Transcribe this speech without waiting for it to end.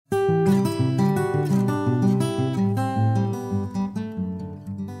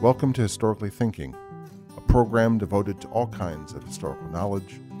Welcome to Historically Thinking, a program devoted to all kinds of historical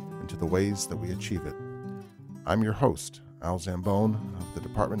knowledge and to the ways that we achieve it. I'm your host, Al Zambone of the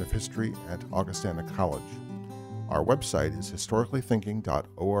Department of History at Augustana College. Our website is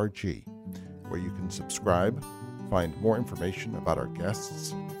historicallythinking.org, where you can subscribe, find more information about our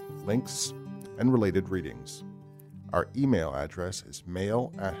guests, links, and related readings. Our email address is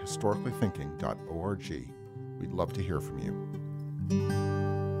mail@historicallythinking.org. We'd love to hear from you.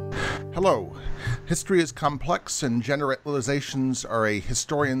 Hello. History is complex, and generalizations are a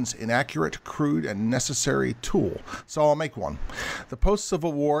historian's inaccurate, crude, and necessary tool, so I'll make one. The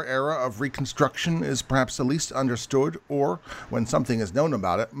post-Civil War era of Reconstruction is perhaps the least understood, or, when something is known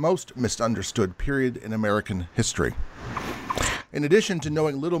about it, most misunderstood period in American history. In addition to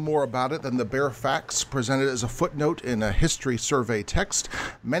knowing little more about it than the bare facts presented as a footnote in a history survey text,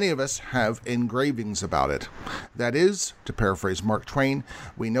 many of us have engravings about it. That is, to paraphrase Mark Twain,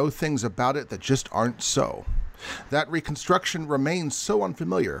 we know things about it that just aren't so. That Reconstruction remains so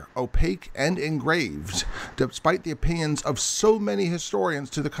unfamiliar, opaque, and engraved, despite the opinions of so many historians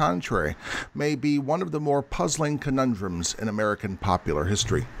to the contrary, may be one of the more puzzling conundrums in American popular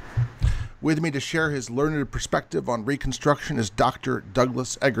history. With me to share his learned perspective on Reconstruction is Dr.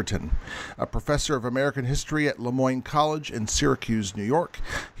 Douglas Egerton, a professor of American history at Le Moyne College in Syracuse, New York.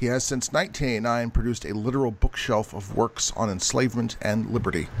 He has since 1989 produced a literal bookshelf of works on enslavement and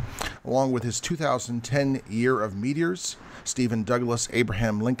liberty. Along with his 2010 Year of Meteors, Stephen Douglas,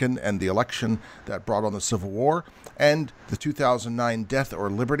 Abraham Lincoln, and the Election That Brought on the Civil War, and the 2009 Death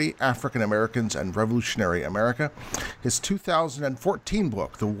or Liberty, African Americans and Revolutionary America. His 2014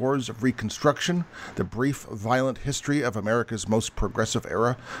 book, The Wars of Reconstruction, The Brief Violent History of America's Most Progressive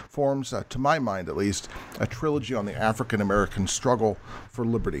Era, forms, to my mind at least, a trilogy on the African American struggle for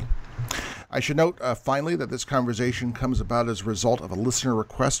liberty. I should note, finally, that this conversation comes about as a result of a listener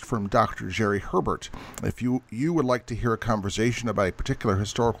request from Dr. Jerry Herbert. If you would like to hear a conversation about a particular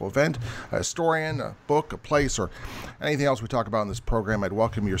historical event, a historian, a book, a place, or anything else we talk about in this program, I'd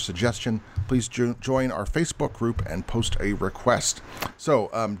welcome your suggestion. Please join our Facebook group and post a request. So,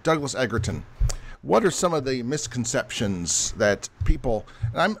 Douglas Egerton, what are some of the misconceptions that people,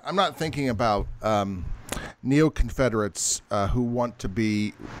 and I'm not thinking about neo-Confederates who want to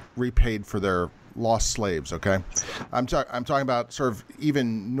be repaid for their lost slaves, okay? I'm talking about sort of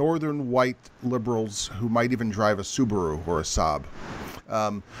even northern white liberals who might even drive a Subaru or a Saab.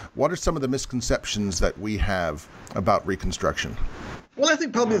 What are some of the misconceptions that we have about Reconstruction? Well, I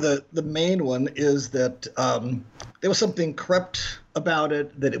think probably the main one is that there was something corrupt about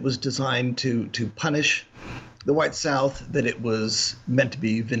it, that it was designed to punish the white South, that it was meant to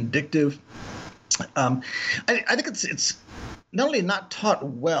be vindictive. I think it's not only not taught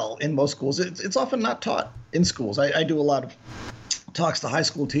well in most schools, it's often not taught in schools. I do a lot of talks to high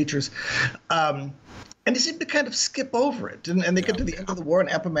school teachers, and they seem to kind of skip over it. And they get to the end of the war in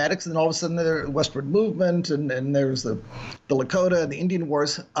Appomattox, and then all of a sudden there's the Westward Movement, and there's the Lakota and the Indian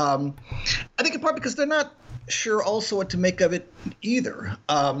Wars. I think in part because they're not sure also what to make of it either.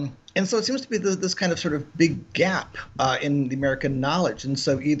 And so it seems to be this kind of sort of big gap in the American knowledge. And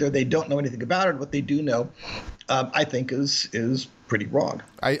so either they don't know anything about it, or what they do know, I think is pretty wrong.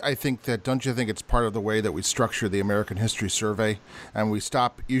 I think that, don't you think it's part of the way that we structure the American History Survey? And we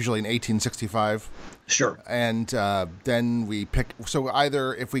stop usually in 1865. Sure. And then we pick, so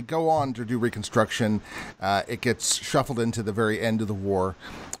either if we go on to do Reconstruction, it gets shuffled into the very end of the war,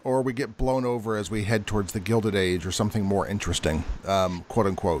 or we get blown over as we head towards the Gilded Age or something more interesting, quote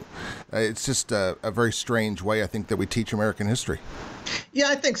unquote. It's just a very strange way, I think, that we teach American history. Yeah,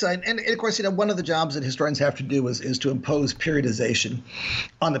 I think so. And of course, one of the jobs that historians have to do is to impose periodization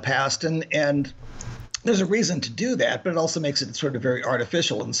on the past. And there's a reason to do that, but it also makes it sort of very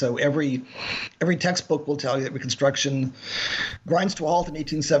artificial. And so every textbook will tell you that Reconstruction grinds to a halt in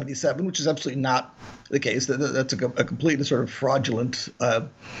 1877, which is absolutely not the case. That's a completely sort of fraudulent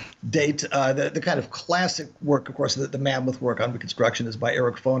date. The kind of classic work, of course, the mammoth work on Reconstruction is by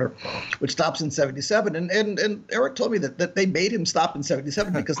Eric Foner, which stops in 77. And Eric told me that they made him stop in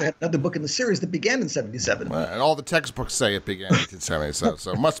 77 because they had another book in the series that began in 77. Well, and all the textbooks say it began in 1877,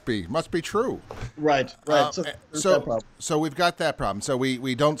 so it must be true. Right. So we've got that problem. So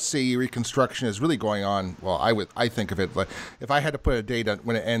we don't see Reconstruction as really going on. Well, I think of it like, if I had to put a date on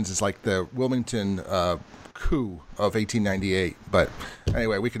when it ends, is like the Wilmington coup of 1898. But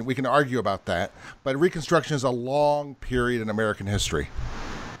anyway, we can argue about that. But Reconstruction is a long period in American history.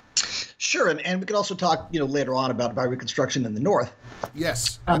 Sure, and we could also talk, later on about Reconstruction in the North.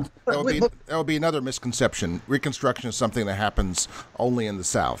 Yes, that would be another misconception. Reconstruction is something that happens only in the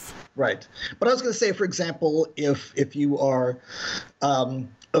South. Right, but I was going to say, for example, if you are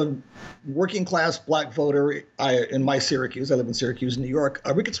a working class black voter in my Syracuse, I live in Syracuse, New York,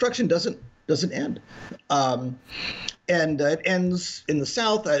 Reconstruction doesn't end. And it ends in the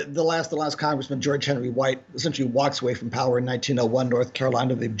South. The last Congressman, George Henry White, essentially walks away from power in 1901. North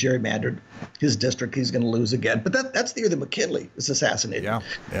Carolina, they've gerrymandered his district. He's going to lose again. But that's the year that McKinley is assassinated.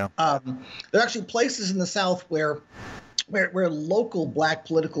 Yeah. There are actually places in the South where local black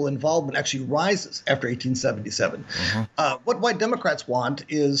political involvement actually rises after 1877. What white Democrats want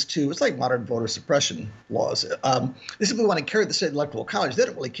is it's like modern voter suppression laws. They simply want to carry the state electoral college. They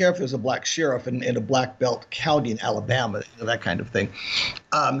don't really care if there's a black sheriff in a black belt county in Alabama, that kind of thing.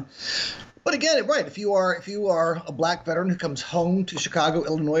 But again, right, if you are a black veteran who comes home to Chicago,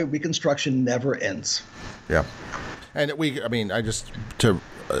 Illinois, Reconstruction never ends. Yeah. And to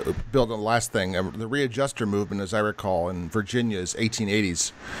build on the last thing, the readjuster movement, as I recall, in Virginia is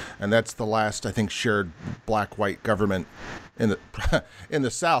 1880s, and that's the last, I think, shared black-white government in the in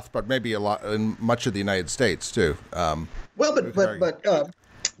the South, but maybe a lot in much of the United States too.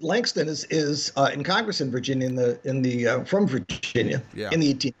 Langston is in Congress in Virginia from Virginia in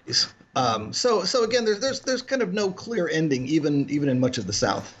the 1880s. So again, there's kind of no clear ending, even in much of the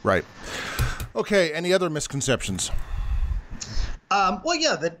South. Right. Okay. Any other misconceptions?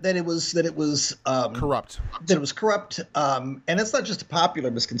 That it was corrupt. That it was corrupt, and it's not just a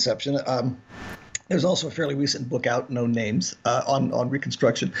popular misconception. There's also a fairly recent book out, No Names, on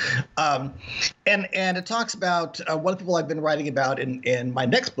Reconstruction, and it talks about one of the people I've been writing about in my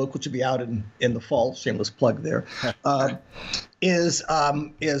next book, which will be out in the fall. Shameless plug there. Is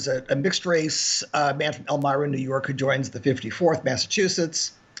a mixed race man from Elmira, New York, who joins the 54th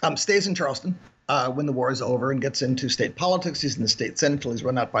Massachusetts, stays in Charleston when the war is over, and gets into state politics. He's in the state senate until he's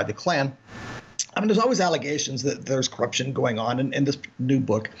run out by the Klan. There's always allegations that there's corruption going on, and this new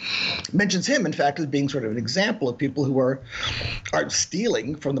book mentions him, in fact, as being sort of an example of people who are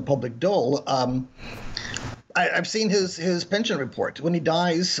stealing from the public dole. I've seen his pension report. When he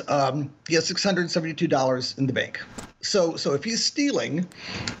dies, he has $672 in the bank. So if he's stealing,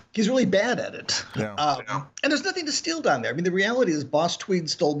 he's really bad at it. And there's nothing to steal down there. The reality is Boss Tweed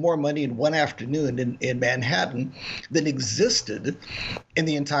stole more money in one afternoon in Manhattan than existed in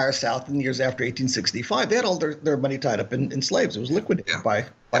the entire South in the years after 1865. They had all their money tied up in slaves. It was liquidated by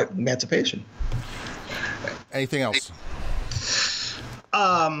emancipation. Anything else?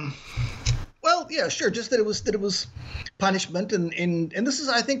 Well, yeah, sure. Just that it was punishment, and this is,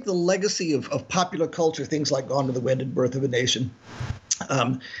 I think, the legacy of popular culture. Things like Gone with the Wind and Birth of a Nation.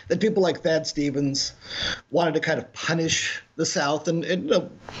 That people like Thad Stevens wanted to kind of punish the South, and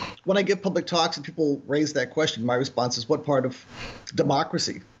when I give public talks and people raise that question, my response is, what part of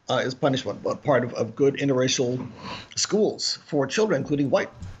democracy is punishment? What part of good interracial schools for children, including white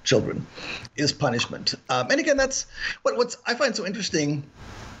children, is punishment? And again, that's what's I find so interesting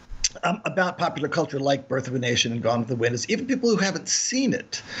about popular culture like Birth of a Nation and Gone with the Wind is even people who haven't seen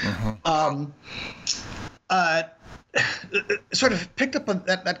it sort of picked up on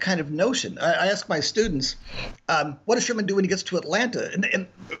that kind of notion. I ask my students, what does Sherman do when he gets to Atlanta? And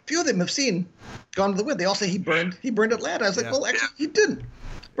a few of them have seen Gone with the Wind. They all say he burned Atlanta. I was like, well, actually, he didn't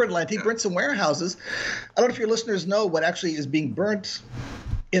burn Atlanta. He burnt some warehouses. I don't know if your listeners know what actually is being burnt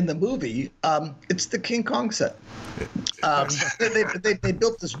in the movie. It's the King Kong set. They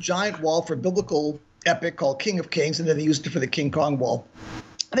built this giant wall for a biblical epic called King of Kings, and then they used it for the King Kong wall.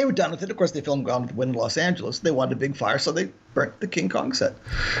 And they were done with it. Of course, they filmed Gone with the Wind in Los Angeles. They wanted a big fire, so they burnt the King Kong set.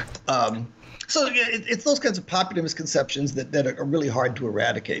 So it's those kinds of popular misconceptions that are really hard to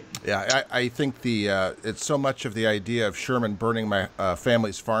eradicate. Yeah, I think it's so much of the idea of Sherman burning my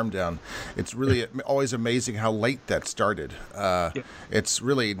family's farm down. It's really always amazing how late that started. It's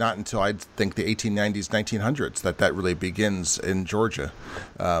really not until I think the 1890s, 1900s that really begins in Georgia.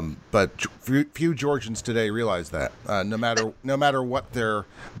 But few Georgians today realize that. No matter what their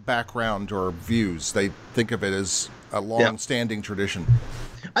background or views, they think of it as a long-standing tradition.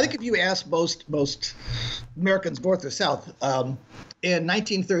 I think if you ask most Americans, North or South, in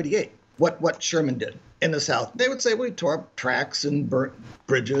 1938, what Sherman did in the South, they would say, well, he tore up tracks and burnt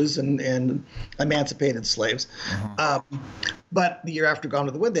bridges and emancipated slaves. But the year after Gone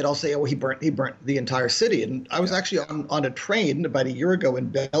with the Wind, they'd all say, oh, he burnt the entire city. And I was actually on a train about a year ago in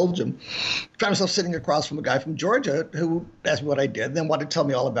Belgium, found myself sitting across from a guy from Georgia who asked me what I did, and then wanted to tell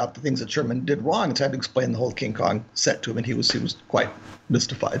me all about the things that Sherman did wrong. And so I had to explain the whole King Kong set to him, and he was quite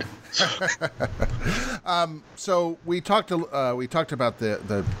mystified. So we talked about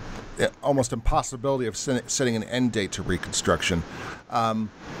the almost impossibility of setting an end date to Reconstruction.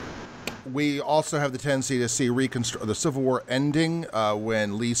 we also have the tendency to see the Civil War ending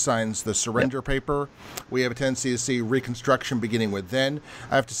when Lee signs the surrender paper. We have a tendency to see Reconstruction beginning with then.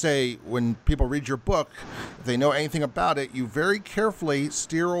 I have to say, when people read your book, if they know anything about it, you very carefully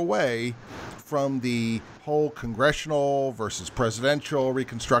steer away from the whole congressional versus presidential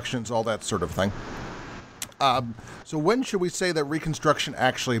reconstructions, all that sort of thing. So when should we say that Reconstruction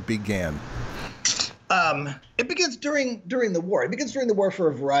actually began? It begins during the war. It begins during the war for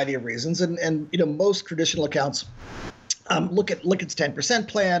a variety of reasons, and most traditional accounts look at Lincoln's 10%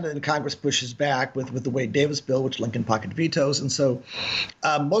 plan, and Congress pushes back with the Wade-Davis bill, which Lincoln pocket vetoes, and so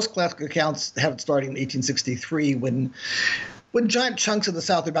most classical accounts have it starting in 1863 when giant chunks of the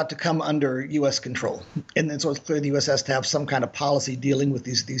South are about to come under U.S. control. And then so it's clear the U.S. has to have some kind of policy dealing with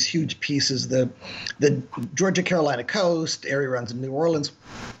these huge pieces, the Georgia-Carolina coast, area runs in New Orleans.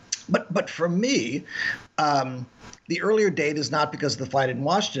 But for me, the earlier date is not because of the fight in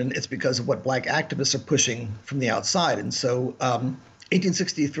Washington. It's because of what black activists are pushing from the outside. And so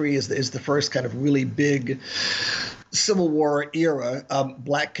 1863 is the first kind of really big Civil War era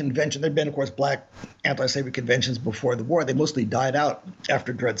black convention. There had been, of course, black anti-slavery conventions before the war. They mostly died out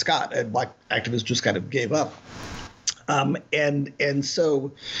after Dred Scott, and black activists just kind of gave up. And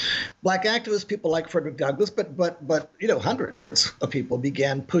so black activists, people like Frederick Douglass, but hundreds of people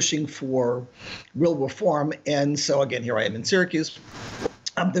began pushing for real reform. And so again, here I am in Syracuse.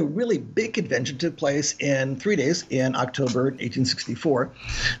 The really big convention took place in 3 days in October 1864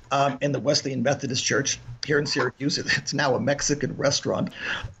 in the Wesleyan Methodist Church here in Syracuse. It's now a Mexican restaurant.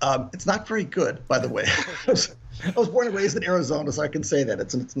 It's not very good, by the way. I was born and raised in Arizona, so I can say that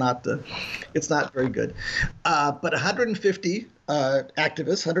it's not very good. But 150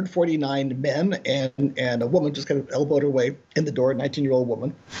 activists, 149 men, and a woman just kind of elbowed her way in the door, a 19-year-old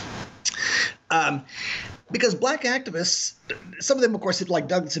woman. Because black activists, some of them, of course, like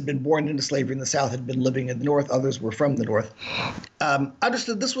Douglass, had been born into slavery in the South, had been living in the North. Others were from the North.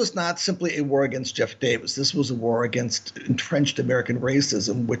 Understood this was not simply a war against Jeff Davis. This was a war against entrenched American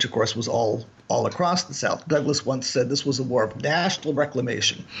racism, which, of course, was all across the South. Douglass once said this was a war of national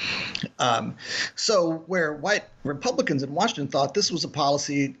reclamation. So where white Republicans in Washington thought this was a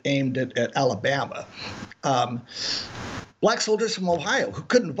policy aimed at Alabama, black soldiers from Ohio who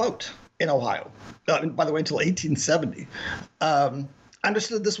couldn't vote in Ohio, by the way, until 1870,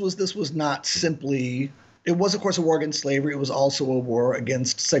 understood this was not simply. It was, of course, a war against slavery. It was also a war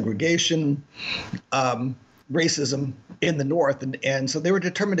against segregation, racism in the North, and so they were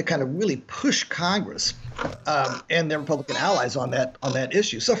determined to kind of really push Congress and their Republican allies on that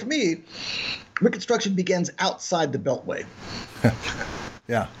issue. So for me, Reconstruction begins outside the Beltway.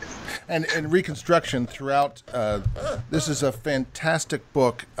 Yeah. And Reconstruction throughout, this is a fantastic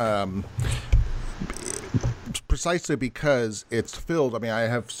book, precisely because it's filled. I mean, I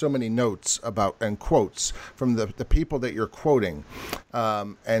have so many notes about and quotes from the people that you're quoting,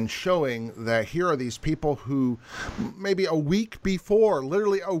 and showing that here are these people who maybe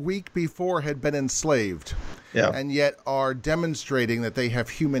literally a week before, had been enslaved. Yeah. And yet are demonstrating that they have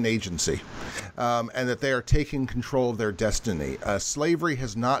human agency, and that they are taking control of their destiny. Slavery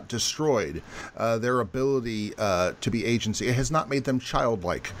has not destroyed their ability to be agency. It has not made them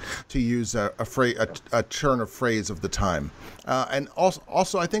childlike, to use a turn of phrase of the time. And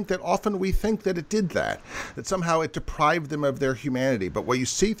also, I think that often we think that it did that somehow it deprived them of their humanity. But what you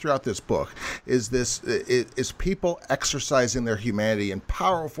see throughout this book is people exercising their humanity in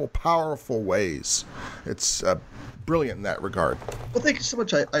powerful, powerful ways. It's brilliant in that regard. Well, thank you so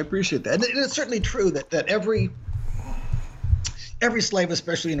much. I appreciate that. And it's certainly true that every slave,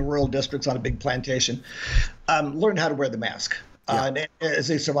 especially in rural districts on a big plantation, learned how to wear the mask. And as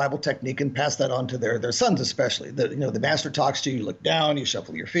a survival technique, and pass that on to their sons, especially. The master talks to you, you look down, you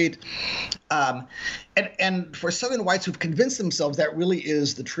shuffle your feet. And for Southern whites who've convinced themselves that really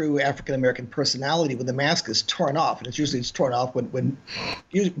is the true African-American personality, when the mask is torn off, and it's torn off when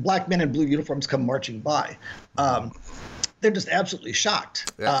black men in blue uniforms come marching by. They're just absolutely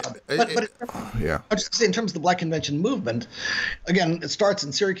shocked. I just say, in terms of the Black Convention movement, again, it starts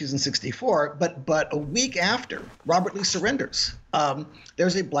in Syracuse in '64, but a week after Robert Lee surrenders,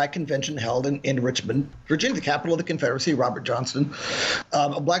 there's a Black Convention held in Richmond, Virginia, the capital of the Confederacy. Robert Johnston,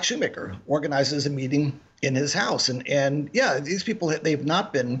 a black shoemaker, organizes a meeting in his house. And these people, they've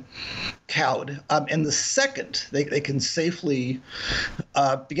not been cowed. And the second they can safely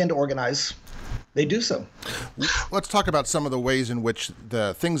begin to organize, they do so. Let's talk about some of the ways in which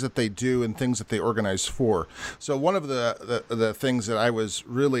the things that they do and things that they organize for. So one of the things that I was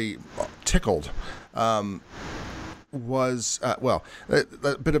really tickled was, a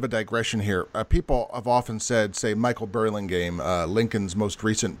bit of a digression here. People have often said, say, Michael Burlingame, Lincoln's most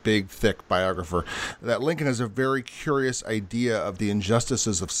recent big, thick biographer, that Lincoln has a very curious idea of the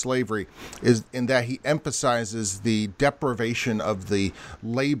injustices of slavery, is in that he emphasizes the deprivation of the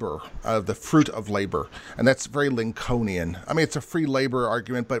labor, of the fruit of labor. And that's very Lincolnian. I mean, it's a free labor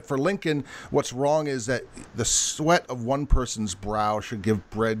argument, but for Lincoln, what's wrong is that the sweat of one person's brow should give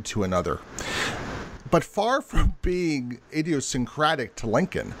bread to another. But far from being idiosyncratic to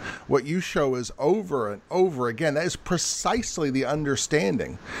Lincoln, what you show is over and over again, that is precisely the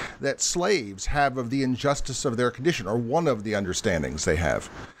understanding that slaves have of the injustice of their condition, or one of the understandings they have.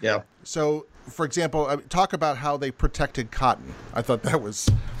 Yeah. So, for example, talk about how they protected cotton. I thought that's...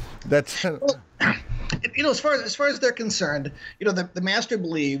 As far as they're concerned, the master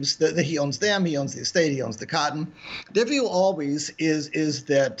believes that he owns them, he owns the estate, he owns the cotton. Their view always is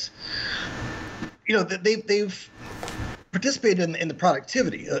that, that they've participated in the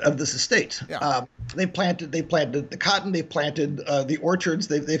productivity of this estate. Yeah. They planted the cotton, they planted the orchards,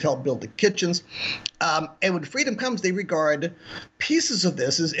 they've helped build the kitchens. And when freedom comes, they regard pieces of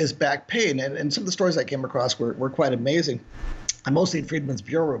this as back pay. And some of the stories I came across were quite amazing. I'm mostly in Freedmen's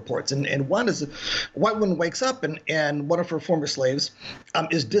Bureau reports, and one is a white woman wakes up and one of her former slaves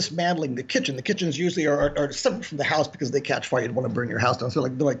is dismantling the kitchen. The kitchens usually are separate from the house because they catch fire. You don't want to burn your house down, so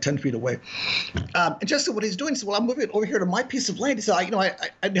they're like 10 feet away. And just what he's doing, he said, well, I'm moving it over here to my piece of land. He said, I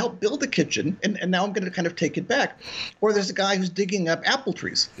helped build the kitchen, and now I'm going to kind of take it back. Or there's a guy who's digging up apple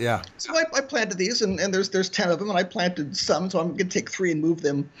trees. Yeah. So I planted these, and there's 10 of them, and I planted some, so I'm going to take 3 and move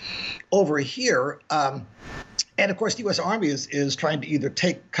them over here. And of course, the U.S. Army is trying to either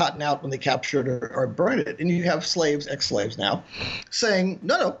take cotton out when they capture it or burn it. And you have slaves, ex-slaves now, saying,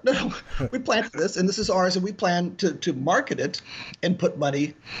 no, we planted this and this is ours, and we plan to market it and put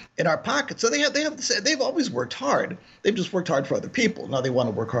money in our pockets. So they've always worked hard. They've just worked hard for other people. Now they want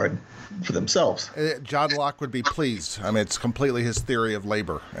to work hard for themselves. John Locke would be pleased. I mean, it's completely his theory of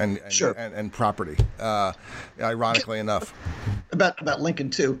labor and sure. and property. Ironically enough, about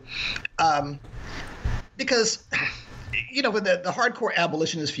Lincoln too. Because, with the hardcore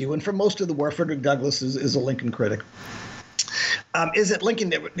abolitionist view, and for most of the war, Frederick Douglass is a Lincoln critic, is that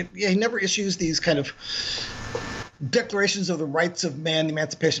Lincoln he never issues these kind of declarations of the rights of man. The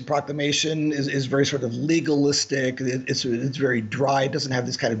Emancipation Proclamation is very sort of legalistic. It's very dry. It doesn't have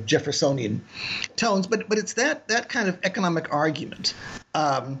this kind of Jeffersonian tones. But it's that kind of economic argument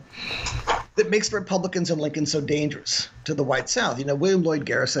that makes the Republicans and Lincoln so dangerous to the white South. William Lloyd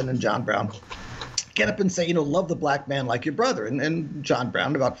Garrison and John Brown get up and say, love the black man like your brother. And John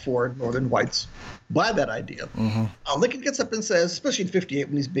Brown, about 4 northern whites, buy that idea. Mm-hmm. Lincoln gets up and says, especially in 58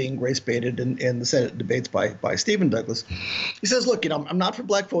 when he's being race-baited in the Senate debates by Stephen Douglas, he says, look, I'm not for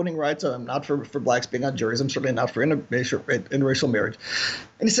black voting rights. I'm not for blacks being on juries. I'm certainly not for interracial marriage.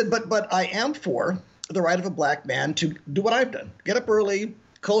 And he said, but I am for the right of a black man to do what I've done. Get up early,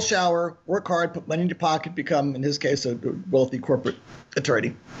 cold shower, work hard, put money in your pocket, become, in his case, a wealthy corporate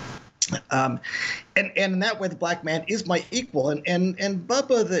attorney. And in that way, the black man is my equal. And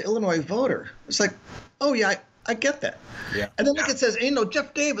Bubba, the Illinois voter, was like, oh, yeah, I get that. Yeah. And then Lincoln says,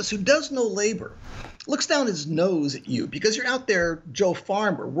 Jeff Davis, who does no labor, looks down his nose at you because you're out there, Joe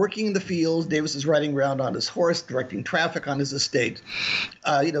Farmer, working in the fields. Davis is riding around on his horse, directing traffic on his estate,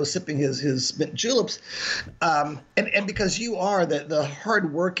 sipping his mint juleps. And because you are the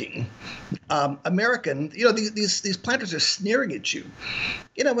hardworking American, these planters are sneering at you.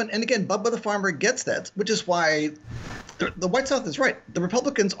 And again, Bubba the farmer gets that, which is why the white South is right. The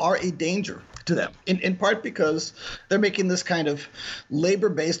Republicans are a danger to them, in part because they're making this kind of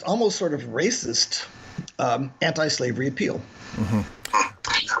labor-based, almost sort of racist anti-slavery appeal.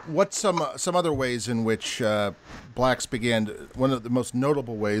 Mm-hmm. What's some other ways in which blacks began? One of the most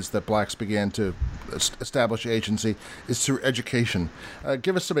notable ways that blacks began to establish agency is through education.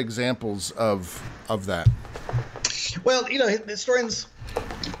 Give us some examples of that. Well, historians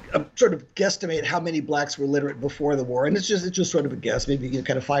sort of guesstimate how many blacks were literate before the war, and it's just sort of a guess, maybe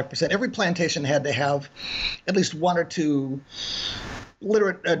kind of 5%. Every plantation had to have at least 1 or 2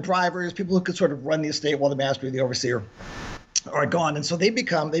 literate drivers, people who could sort of run the estate while the master or the overseer are gone, and so they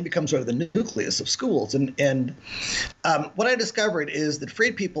become sort of the nucleus of schools. And what I discovered is that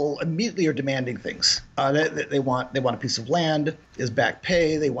freed people immediately are demanding things. They want a piece of land, is back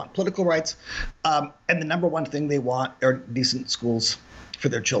pay, they want political rights, and the number one thing they want are decent schools for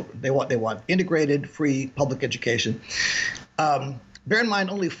their children. They want integrated, free public education. Bear in mind,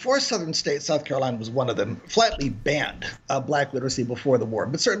 only 4 southern states, South Carolina was one of them, flatly banned black literacy before the war.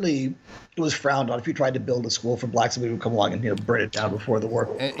 But certainly it was frowned on. If you tried to build a school for blacks, somebody would come along and burn it down before the war.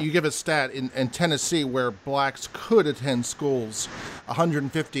 And you give a stat in Tennessee where blacks could attend schools,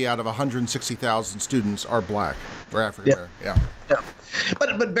 150 out of 160,000 students are black or African American. Yeah.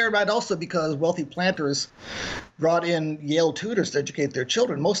 But bear in mind also, because wealthy planters brought in Yale tutors to educate their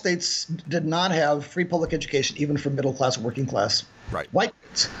children, most states did not have free public education even for middle class, working class white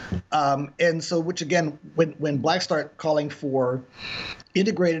kids. And so, which again, when blacks start calling for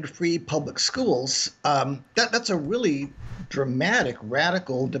integrated free public schools, that's a really dramatic,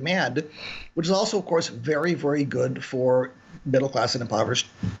 radical demand, which is also, of course, very, very good for middle class and impoverished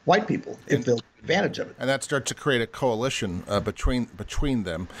white people if they'll take advantage of it. And that starts to create a coalition between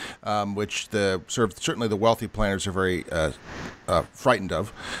them, which certainly the wealthy planners are very frightened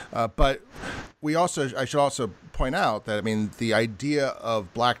of. But I should also point out that, the idea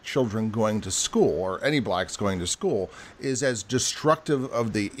of black children going to school, or any blacks going to school, is as destructive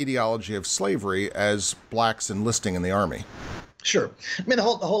of the ideology of slavery as blacks enlisting in the army. Sure. The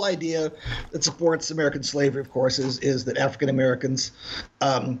whole idea that supports American slavery, of course, is that African Americans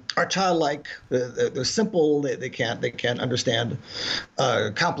are childlike. They're simple. They can't understand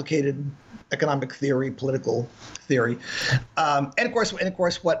complicated economic theory, political theory, and of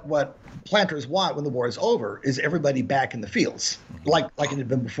course, what planters want when the war is over is everybody back in the fields, like it had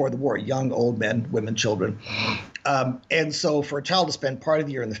been before the war, young, old men, women, children. And so for a child to spend part of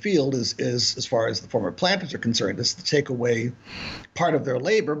the year in the field is as far as the former planters are concerned, is to take away part of their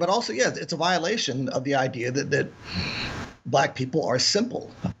labor. But also, it's a violation of the idea that black people are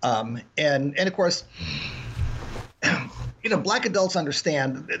simple. And of course, black adults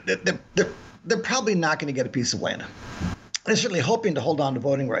understand that they're probably not going to get a piece of land. They're certainly hoping to hold on to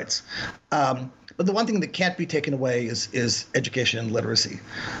voting rights. But the one thing that can't be taken away is education and literacy.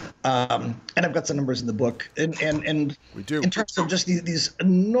 And I've got some numbers in the book. And we do. In terms of just these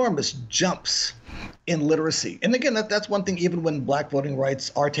enormous jumps in literacy. And again, that's one thing, even when black voting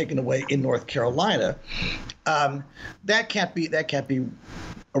rights are taken away in North Carolina, that can't be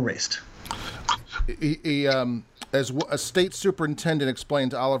erased. As a state superintendent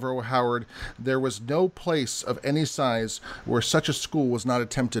explained to Oliver O. Howard, there was no place of any size where such a school was not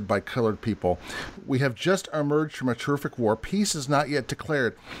attempted by colored people. We have just emerged from a terrific war. Peace is not yet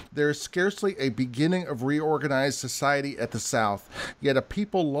declared. There is scarcely a beginning of reorganized society at the South, yet a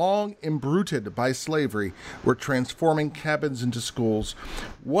people long imbruted by slavery were transforming cabins into schools.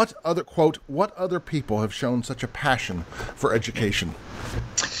 What other people have shown such a passion for education?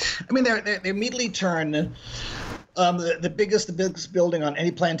 They immediately turn the biggest building on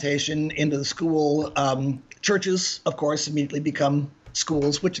any plantation into the school. Churches, of course, immediately become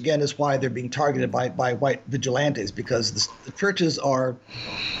schools, which again is why they're being targeted by white vigilantes, because the churches are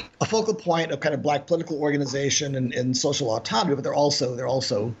a focal point of kind of black political organization and social autonomy, but they're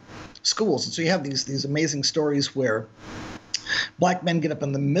also schools. And so you have these amazing stories where black men get up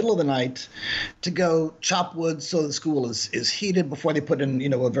in the middle of the night to go chop wood so the school is heated before they put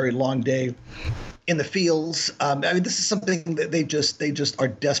in, a very long day in the fields. This is something that they just are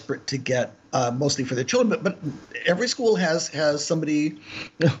desperate to get, mostly for their children. But every school has somebody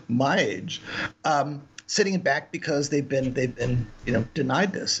my age sitting back because they've been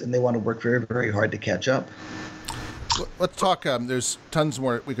denied this, and they want to work very, very hard to catch up. Let's talk, there's tons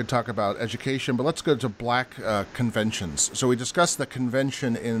more we could talk about education, but let's go to black conventions. So we discussed the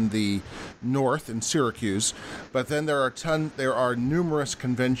convention in the North, in Syracuse, but then there are numerous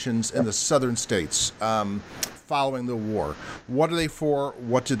conventions in the southern states following the war. What are they for?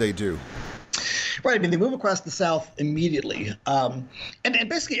 What do they do? Right. They move across the South immediately. And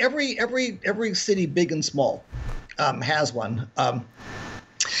basically every city, big and small, has one.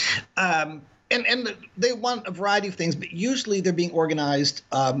 And they want a variety of things, but usually they're being organized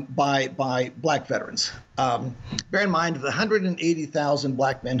by black veterans. Bear in mind, of the 180,000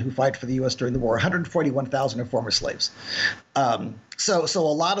 black men who fight for the U.S. during the war, 141,000 are former slaves. So a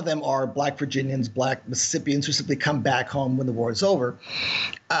lot of them are black Virginians, black Mississippians who simply come back home when the war is over.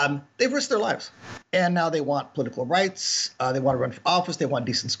 They've risked their lives, and now they want political rights. They want to run for office. They want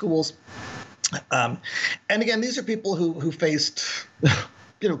decent schools. And again, these are people who faced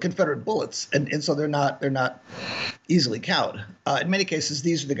Confederate bullets, and so they're not easily cowed. In many cases,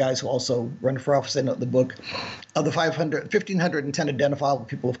 these are the guys who also run for office. I note in the book of the 1,510 identifiable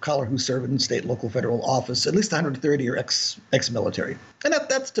people of color who serve in state, local, federal office, at least 130 are ex-military. And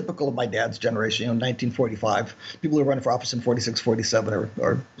that's typical of my dad's generation, 1945. People who run for office in 46, 47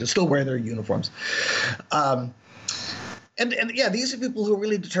 are still wearing their uniforms. And these are people who are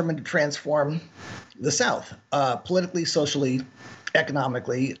really determined to transform the South, politically, socially,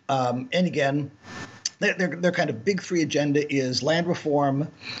 economically. And again, their kind of big three agenda is land reform,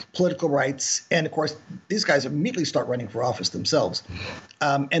 political rights, and of course, these guys immediately start running for office themselves,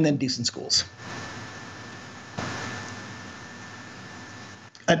 and then decent schools.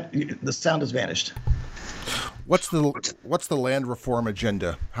 The sound has vanished. What's the land reform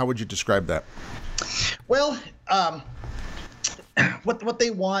agenda? How would you describe that? Well, what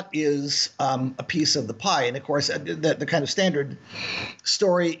they want is a piece of the pie, and of course, the kind of standard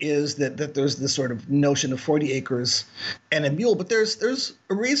story is that there's this sort of notion of 40 acres and a mule, but there's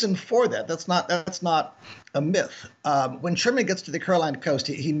a reason for that. That's not a myth. When Sherman gets to the Carolina coast,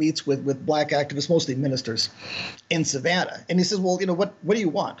 he meets with black activists, mostly ministers, in Savannah, and he says, "Well, what do you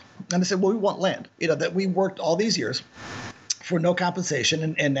want?" And they said, "Well, we want land. That we worked all these years for no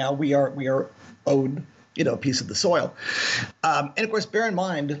compensation, and now we are owed." A piece of the soil. And of course, bear in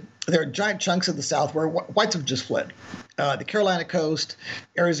mind, there are giant chunks of the South where whites have just fled. The Carolina coast,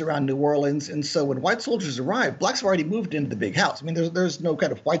 areas around New Orleans. And so when white soldiers arrive, blacks have already moved into the big house. I mean, there's no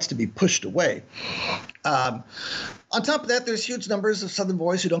kind of whites to be pushed away. On top of that, there's huge numbers of Southern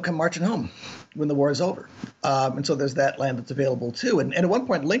boys who don't come marching home when the war is over. And so there's that land that's available too. And at one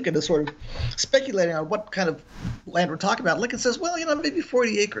point, Lincoln is sort of speculating on what kind of land we're talking about. Lincoln says, well, maybe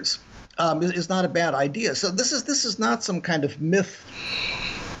 40 acres. Is not a bad idea. So this is not some kind of myth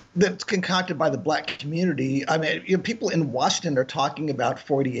that's concocted by the black community. I mean, people in Washington are talking about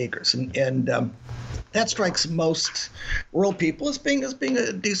 40 acres, and that strikes most rural people as being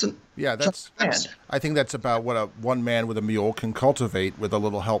a decent. Yeah, I think that's about what one man with a mule can cultivate with a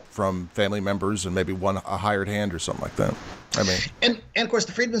little help from family members and maybe a hired hand or something like that. I mean, and of course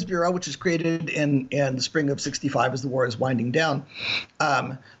the Freedmen's Bureau, which was created in the spring of '65 as the war is winding down,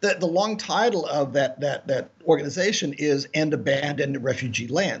 the long title of that organization is End Abandoned Refugee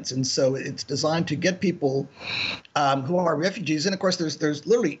Lands, and so it's designed to get people who are refugees. And of course, there's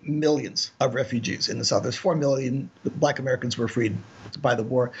literally millions of refugees in the South. There's 4 million Black Americans were freed by the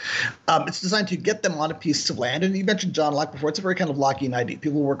war. It's designed to get them on a piece of land. And you mentioned John Locke before. It's a very kind of Lockean idea.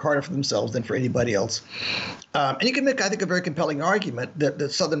 People work harder for themselves than for anybody else. And you can make, I think, a very compelling argument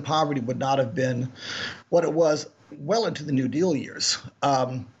that Southern poverty would not have been what it was well into the New Deal years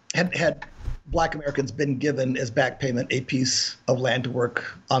had Black Americans been given as back payment a piece of land to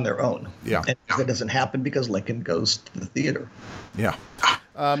work on their own. Yeah. And that doesn't happen because Lincoln goes to the theater. Yeah.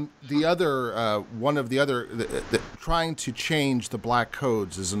 The other one of the other trying to change the black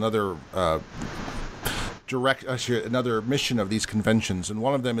codes is another another mission of these conventions, and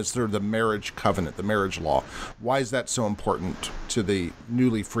one of them is sort of the marriage covenant, the marriage law. Why is that so important to the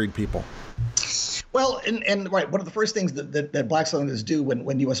newly freed people? Well, and right, one of the first things that Black Southerners do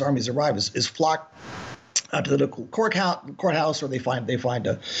when U.S. armies arrive is flock to the local courthouse, or they find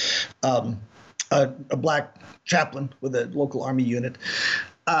a black chaplain with a local army unit.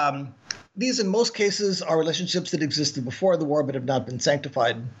 These, in most cases, are relationships that existed before the war but have not been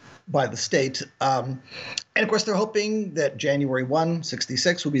sanctified by the state. And of course, they're hoping that January 1,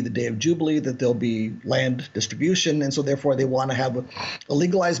 '66 will be the day of Jubilee, that there'll be land distribution. And so therefore, they want to have a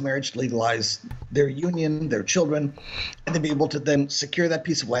legalized marriage to legalize their union, their children, and then be able to then secure that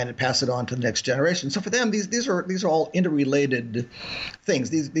piece of land and pass it on to the next generation. So for them, these are all interrelated things.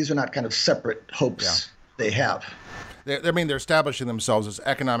 These are not kind of separate hopes they have. They're establishing themselves as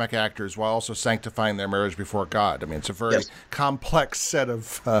economic actors while also sanctifying their marriage before God. I mean, it's a very complex set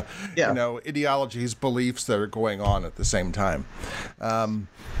of ideologies, beliefs that are going on at the same time.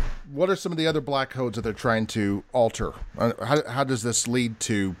 What are some of the other black codes that they're trying to alter? How does this lead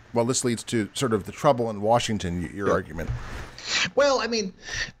to? Well, this leads to sort of the trouble in Washington. Your argument. Well, I mean,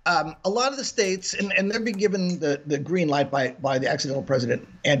 a lot of the states, and they're being given the green light by the accidental president,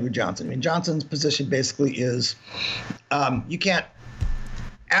 Andrew Johnson. I mean, Johnson's position basically is you can't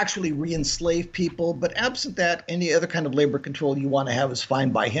actually re-enslave people, but absent that, any other kind of labor control you want to have is fine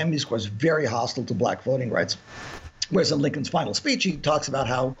by him. He's, of course, very hostile to black voting rights. Whereas in Lincoln's final speech, he talks about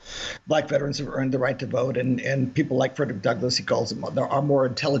how black veterans have earned the right to vote, and people like Frederick Douglass, he calls them, there are more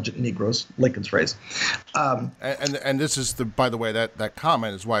intelligent Negroes, Lincoln's phrase. And this is, by the way, that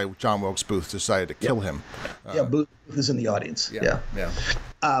comment is why John Wilkes Booth decided to kill him. Booth is in the audience. Yeah.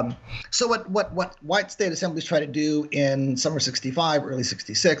 So what white state assemblies try to do in summer '65, early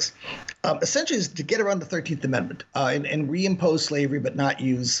 '66, essentially is to get around the 13th Amendment and reimpose slavery, but not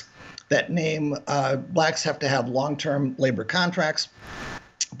use that name. Blacks have to have long-term labor contracts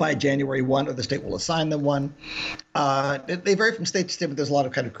by January 1, or the state will assign them one. They vary from state to state, but there's a lot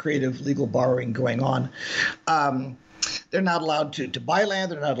of kind of creative legal borrowing going on. They're not allowed to buy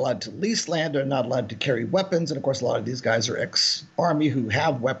land. They're not allowed to lease land. They're not allowed to carry weapons. And of course, a lot of these guys are ex-army who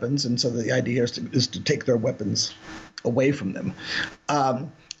have weapons. And so the idea is to take their weapons away from them.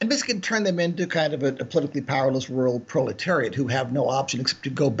 And basically turn them into kind of a politically powerless rural proletariat who have no option except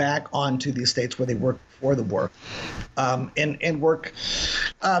to go back onto the estates where they worked before the war, and work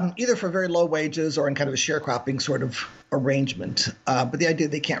either for very low wages or in kind of a sharecropping sort of arrangement. But the idea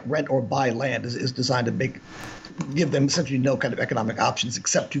they can't rent or buy land is designed to give them essentially no kind of economic options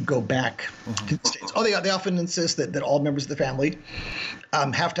except to go back to the states. Oh, they often insist that all members of the family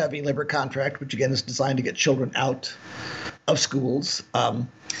have to have a labor contract, which again is designed to get children out of schools.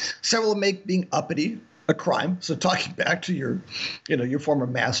 Several make being uppity a crime. So talking back to your former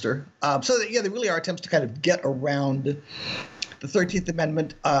master. So that, there really are attempts to kind of get around the 13th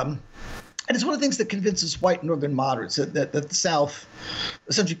Amendment. And it's one of the things that convinces white Northern moderates that the South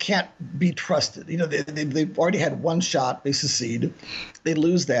essentially can't be trusted. They've already had one shot. They secede. They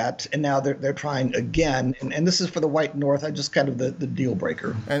lose that. And now they're trying again. And this is for the white North. I just kind of the deal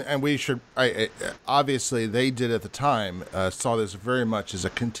breaker. And we should, obviously, they did at the time, saw this very much as a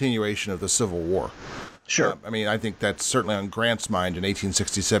continuation of the Civil War. Sure. I think that's certainly on Grant's mind in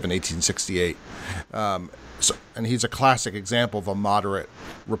 1867, 1868. And he's a classic example of a moderate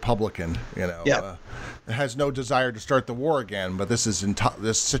Republican, has no desire to start the war again, but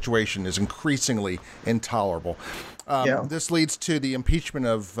this situation is increasingly intolerable. This leads to the impeachment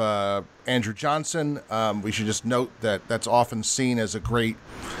of Andrew Johnson. We should just note that that's often seen as a great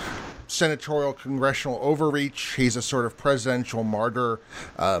senatorial congressional overreach. He's a sort of presidential martyr.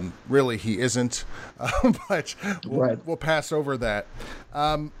 Really, he isn't, but we'll pass over that.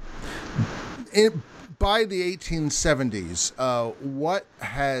 By the 1870s, what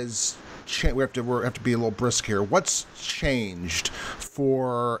has changed? We have to be a little brisk here. What's changed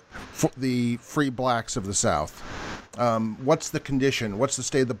for the free blacks of the South? What's the condition? What's the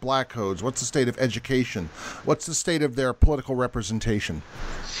state of the black codes? What's the state of education? What's the state of their political representation?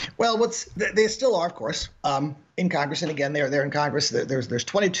 Well, they still are, of course, in Congress, and again, they're in Congress. There's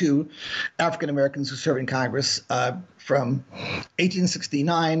 22 African Americans who serve in Congress from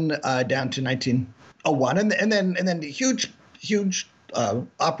 1869 down to 1901, and then huge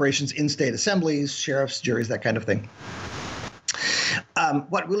operations in state assemblies, sheriffs, juries, that kind of thing.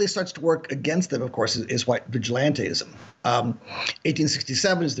 What really starts to work against them, of course, is white vigilantism.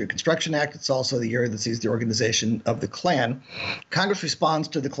 1867 is the Reconstruction Act. It's also the year that sees the organization of the Klan. Congress responds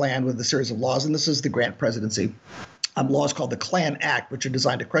to the Klan with a series of laws, and this is the Grant presidency. Laws called the Klan Act, which are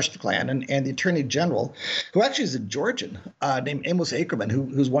designed to crush the Klan. And the Attorney General, who actually is a Georgian named Amos Ackerman,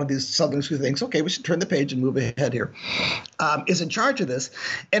 who's one of these Southerners who thinks, okay, we should turn the page and move ahead here, is in charge of this.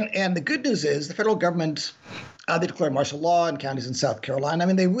 And the good news is the federal government, they declare martial law in counties in South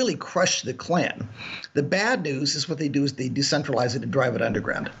Carolina. They really crush the Klan. The bad news is what they do is they decentralize it and drive it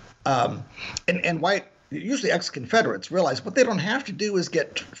underground. And white, usually ex-Confederates, realize what they don't have to do is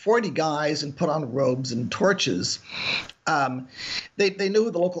get 40 guys and put on robes and torches. They know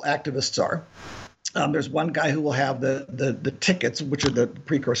who the local activists are. There's one guy who will have the tickets, which are the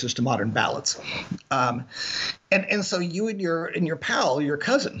precursors to modern ballots. And so you and your pal, your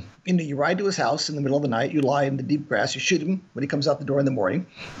cousin, you ride to his house in the middle of the night, you lie in the deep grass, you shoot him when he comes out the door in the morning,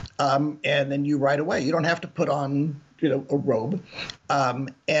 and then you ride away. You don't have to put on a robe.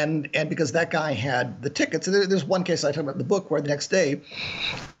 And because that guy had the tickets, there's one case I talk about in the book where the next day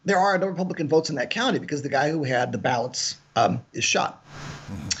there are no Republican votes in that county because the guy who had the ballots is shot.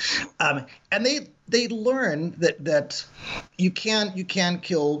 And they learn that you can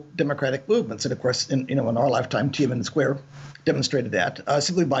kill democratic movements. And of course, in our lifetime, Tiananmen Square demonstrated that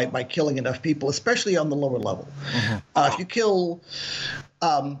simply by killing enough people, especially on the lower level. If you kill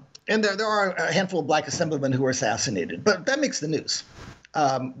and there are a handful of black assemblymen who were assassinated, but that makes the news.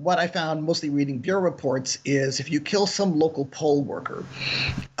 What I found mostly reading bureau reports is if you kill some local poll worker,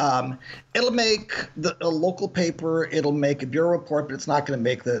 it'll make a local paper, it'll make a bureau report, but it's not going to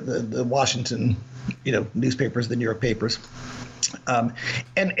make the Washington, newspapers, the New York papers. And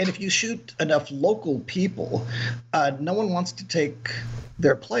if you shoot enough local people, no one wants to take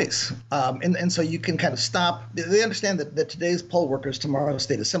their place. And so you can kind of stop. They understand that today's poll workers, tomorrow's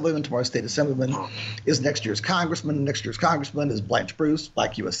state assemblyman is next year's congressman. Next year's congressman is Blanche Bruce,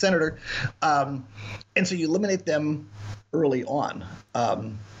 black U.S. senator. And so you eliminate them early on.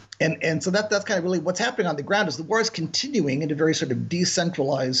 And so that's kind of really what's happening on the ground is the war is continuing in a very sort of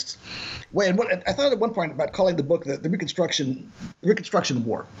decentralized way. And what I thought at one point about calling the book the Reconstruction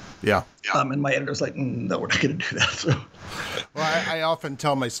War. Yeah. And my editor's like, no, we're not going to do that. So. Well, I often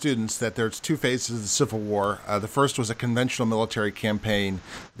tell my students that there's two phases of the Civil War. The first was a conventional military campaign.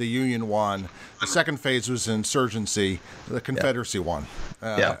 The Union won. The second phase was insurgency. The Confederacy won.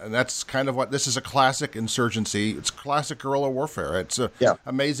 And that's kind of what this is, a classic insurgency. It's classic guerrilla warfare. It's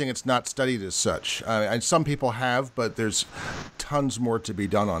amazing it's not studied as such. And some people have, but there's tons more to be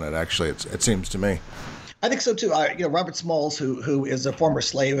done on it. Actually, it seems to me. I think so too. Robert Smalls, who is a former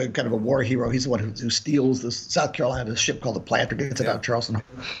slave, kind of a war hero, he's the one who steals the South Carolina ship called the Planter, gets it out of Charleston,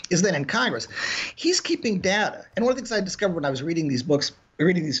 is then in Congress. He's keeping data. And one of the things I discovered when I was reading these books,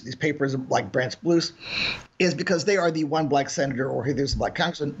 reading these papers like Brandt's Blues, is because they are the one black senator or there's a black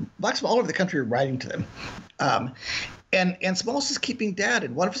congressman, blacks from all over the country are writing to them. And Smalls is keeping data.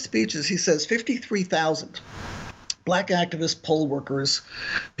 In one of his speeches, he says 53,000 black activists, poll workers,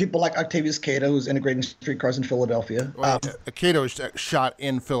 people like Octavius Cato, who's integrating streetcars in Philadelphia. Cato was shot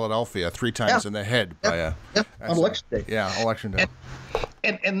in Philadelphia 3 times in the head by on election day. Yeah, election day.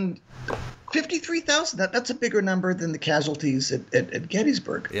 And 53,000, that's a bigger number than the casualties at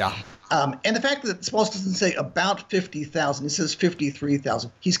Gettysburg. Yeah. And the fact that Smalls doesn't say about 50,000, he says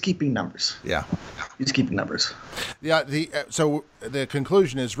 53,000. He's keeping numbers. Yeah. He's keeping numbers. Yeah. So the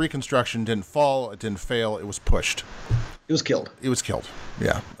conclusion is Reconstruction didn't fall, it didn't fail, it was pushed. He was killed. He was killed.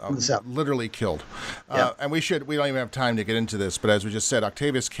 Yeah. Literally killed. And we don't even have time to get into this, but as we just said,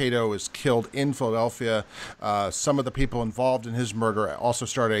 Octavius Cato is killed in Philadelphia. Some of the people involved in his murder also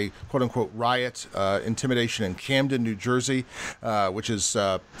started a quote-unquote riot, intimidation in Camden, New Jersey, which is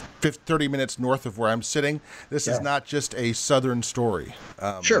 30 minutes north of where I'm sitting. This is not just a Southern story.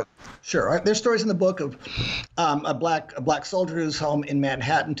 Sure. There's stories in the book of a black soldier who's home in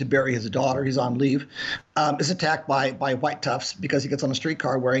Manhattan to bury his daughter. He's on leave. Is attacked by white toughs because he gets on a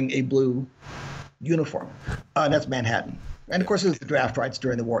streetcar wearing a blue uniform. That's Manhattan. And of course, it was the draft rights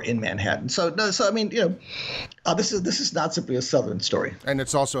during the war in Manhattan. So I mean, this is not simply a Southern story. And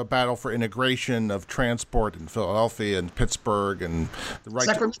it's also a battle for integration of transport in Philadelphia and Pittsburgh and the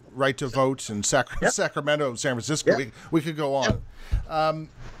right to vote in Sacramento, San Francisco. Yep. We could go on. Yep.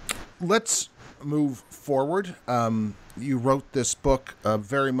 Let's move forward. You wrote this book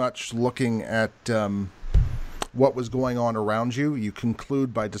very much looking at what was going on around you. You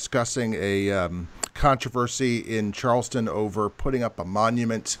conclude by discussing a controversy in Charleston over putting up a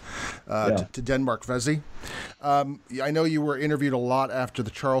monument to Denmark Vesey. I know you were interviewed a lot after the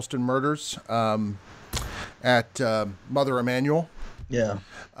Charleston murders at Mother Emanuel. Yeah.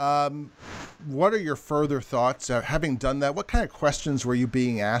 What are your further thoughts? Having done that, what kind of questions were you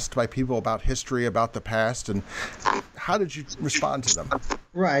being asked by people about history, about the past, and how did you respond to them?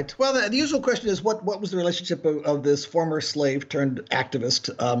 Right. Well, the usual question is what was the relationship of this former slave turned activist,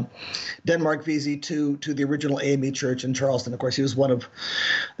 Denmark Vesey, to the original AME Church in Charleston? Of course, he was one of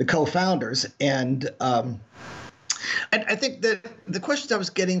the co-founders, and I think that the questions I was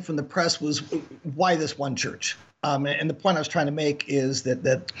getting from the press was why this one church? And the point I was trying to make is that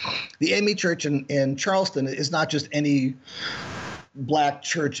the AME Church in Charleston is not just any black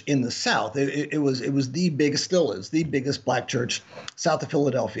church in the South. It was the biggest, still is the biggest black church south of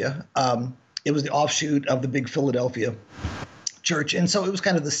Philadelphia. It was the offshoot of the big Philadelphia church, and so it was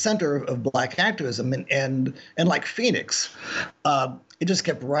kind of the center of black activism. And like Phoenix, it just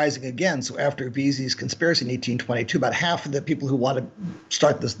kept rising again. So after Vesey's conspiracy in 1822, about half of the people who want to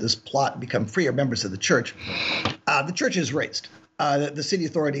start this plot and become free are members of the church. The church is razed. The city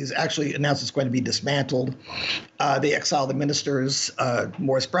authorities actually announced it's going to be dismantled. They exile the ministers,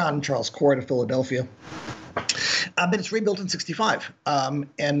 Morris Brown and Charles Court of Philadelphia. But it's rebuilt in 1965.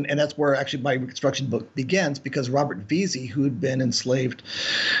 And that's where actually my Reconstruction book begins, because Robert Vesey, who had been enslaved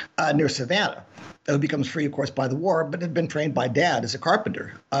near Savannah, who becomes free, of course, by the war, but had been trained by Dad as a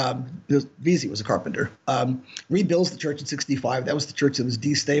carpenter. Vesey was a carpenter. Rebuilds the church in 1965. That was the church that was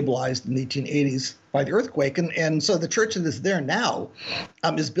destabilized in the 1880s by the earthquake. And so the church that is there now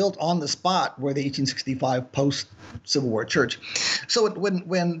is built on the spot where the 1865 post-Civil War church. So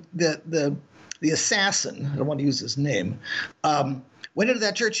when the assassin, I don't want to use his name, went into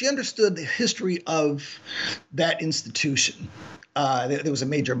that church, he understood the history of that institution. There was a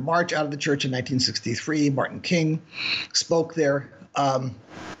major march out of the church in 1963. Martin King spoke there.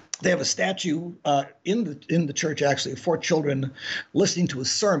 They have a statue in the church, actually, of 4 children listening to a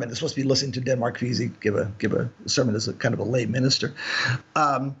sermon. They're supposed to be listening to Denmark Vesey give a sermon as a kind of a lay minister.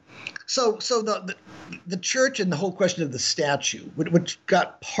 So the church and the whole question of the statue, which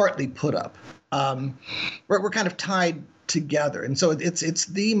got partly put up, were kind of tied together. And so it's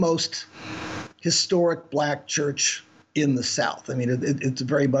the most historic black church in the South. I mean, it's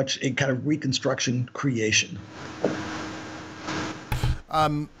very much a kind of Reconstruction creation.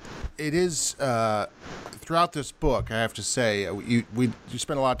 It is throughout this book, I have to say, you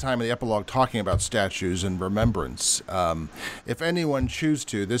spend a lot of time in the epilogue talking about statues and remembrance. If anyone choose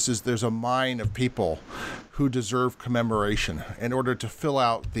to, there's a mine of people who deserve commemoration in order to fill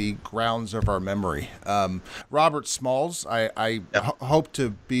out the grounds of our memory. Robert Smalls, I hope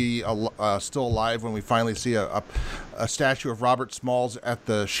to be still alive when we finally see a statue of Robert Smalls at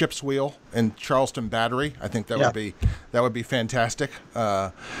the ship's wheel in Charleston Battery. I think that would be fantastic.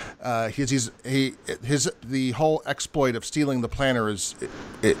 The whole exploit of stealing the planter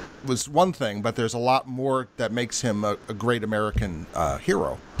it was one thing, but there's a lot more that makes him a great American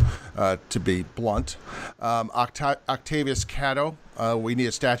hero. To be blunt, Octavius Catto. We need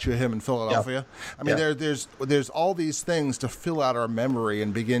a statue of him in Philadelphia. I mean, there's all these things to fill out our memory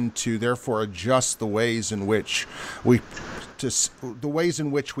and begin to therefore adjust the ways in which we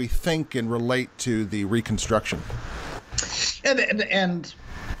think and relate to the Reconstruction. And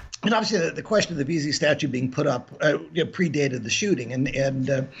obviously the question of the Vesey statue being put up predated the shooting, and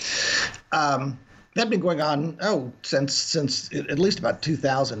that'd been going on since at least about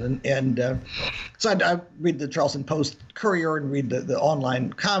 2000, and so I read the Charleston Post Courier and read the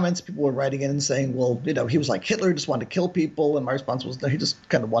online comments. People were writing in and saying, well, he was like Hitler, just wanted to kill people, and my response was, no, he just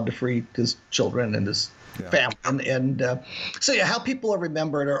kind of wanted to free his children and his family, and so how people are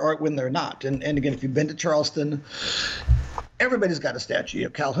remembered or when they're not, and again, if you've been to Charleston, everybody's got a statue.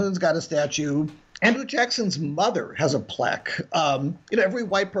 Calhoun's got a statue. Andrew Jackson's mother has a plaque. Every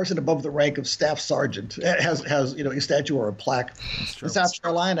white person above the rank of staff sergeant has a statue or a plaque in South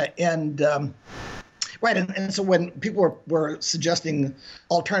Carolina. And right, and so when people were suggesting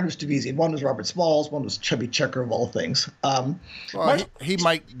alternatives to Vesey, one was Robert Smalls, one was Chubby Checker of all things. He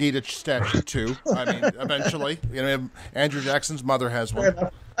might need a statue too. I mean, eventually, Andrew Jackson's mother has one.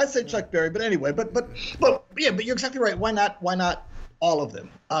 I'd say Chuck Berry, but anyway, but you're exactly right. Why not all of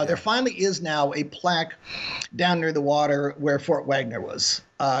them? There finally is now a plaque down near the water where Fort Wagner was,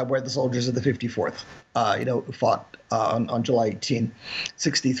 where the soldiers of the 54th, fought on July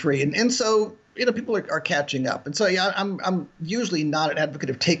 1863, and so people are catching up, and so I'm usually not an advocate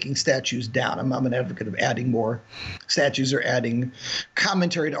of taking statues down. I'm an advocate of adding more statues or adding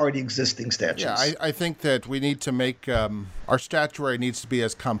commentary to already existing statues. Yeah, I think that we need to make our statuary needs to be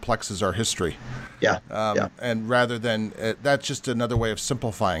as complex as our history. And rather than that's just another way of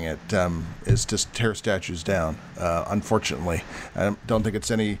simplifying it, is to tear statues down. Unfortunately, I don't think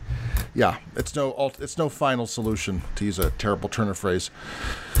it's any. Yeah, it's no final solution, to use a terrible turn of phrase.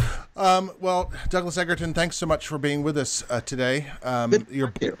 Well, Douglas Egerton, thanks so much for being with us today.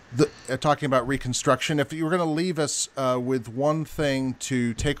 You're talking about Reconstruction. If you were going to leave us with one thing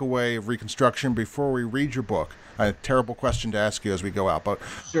to take away of Reconstruction before we read your book, a terrible question to ask you as we go out, but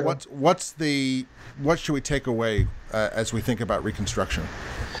sure. What should we take away as we think about Reconstruction?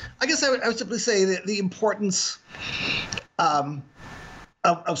 I guess I would simply say that the importance of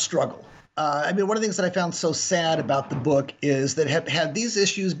struggle. One of the things that I found so sad about the book is that had these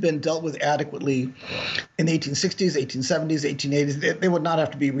issues been dealt with adequately in the 1860s, 1870s, 1880s, they would not have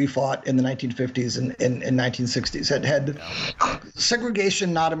to be refought in the 1950s and 1960s. Had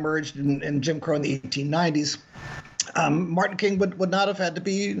segregation not emerged in Jim Crow in the 1890s, Martin King would not have had to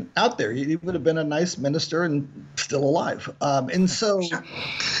be out there. He would have been a nice minister and still alive. And so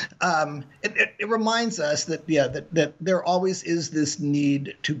it reminds us that that there always is this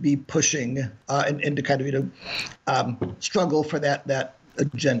need to be pushing and to kind of struggle for that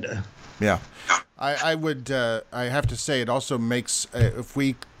agenda. Yeah, I would. I have to say, it also makes if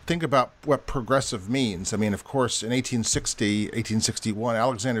we think about what progressive means. I mean, of course, in 1861,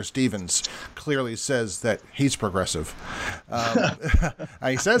 Alexander Stephens clearly says that he's progressive.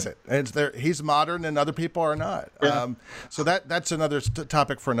 He says it. He's modern and other people are not. So that's another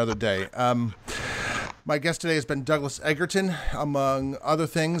topic for another day. My guest today has been Douglas Egerton. Among other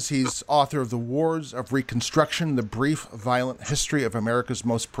things, he's author of The Wars of Reconstruction, The Brief, Violent History of America's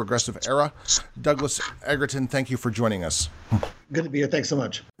Most Progressive Era. Douglas Egerton, thank you for joining us. Good to be here. Thanks so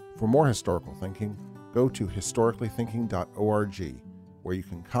much. For more historical thinking, go to historicallythinking.org, where you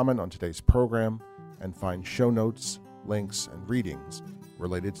can comment on today's program and find show notes, links, and readings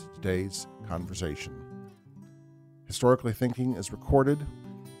related to today's conversation. Historically Thinking is recorded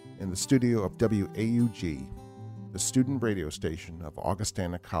in the studio of WAUG, the student radio station of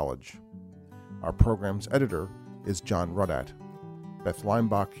Augustana College. Our program's editor is John Ruddat. Beth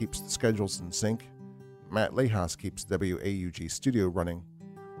Leimbach keeps the schedules in sync. Matt Lehas keeps WAUG studio running.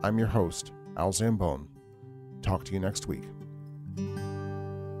 I'm your host, Al Zambone. Talk to you next week.